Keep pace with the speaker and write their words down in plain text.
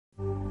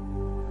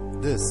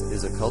This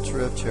is a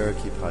Culture of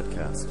Cherokee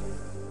podcast.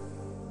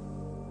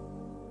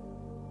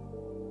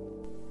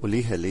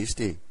 Uli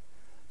helisti,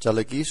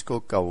 jalagisko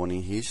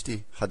kawoni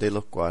histi,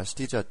 hadelo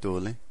kwasti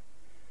jatule.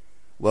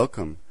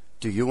 Welcome.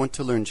 Do you want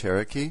to learn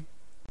Cherokee?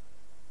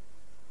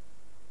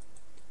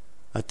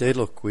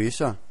 Adelo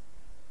quisa.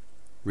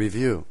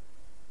 Review.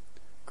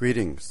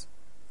 Greetings.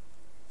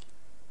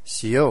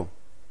 Sio.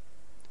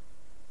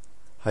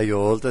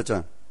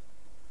 Hayoldaja.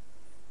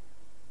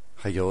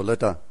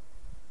 Hayolada.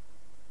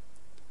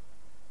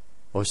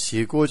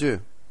 Oshiguoju.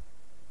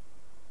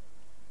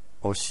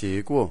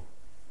 Oshiguo.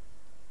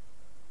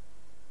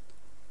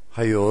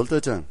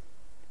 Hayoldaja.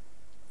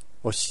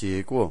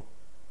 Oshiguo.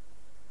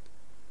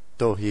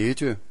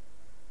 Dohiju.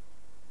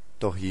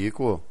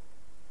 Dohiguo.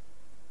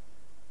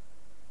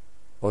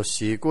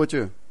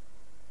 Oshiguoju.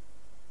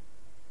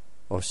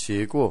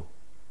 Oshiguo.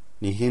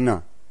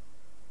 Nihina.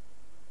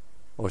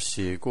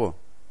 Oshiguo.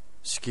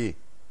 Ski.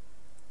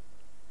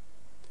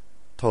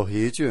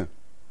 Tohiju.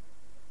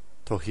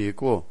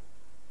 Tohiguo.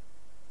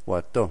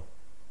 Wato.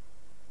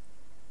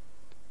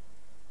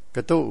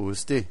 Gato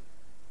usti.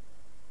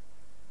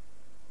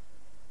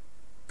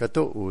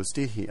 Gato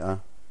usti hia.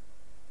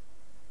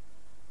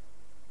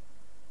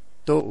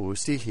 Do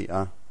usti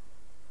hia.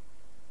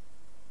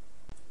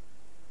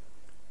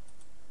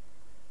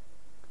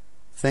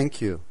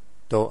 Thank you.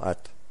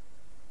 Doat.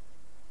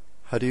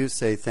 How do you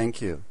say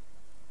thank you?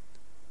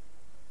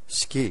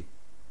 Ski.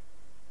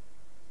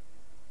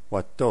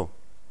 Wato.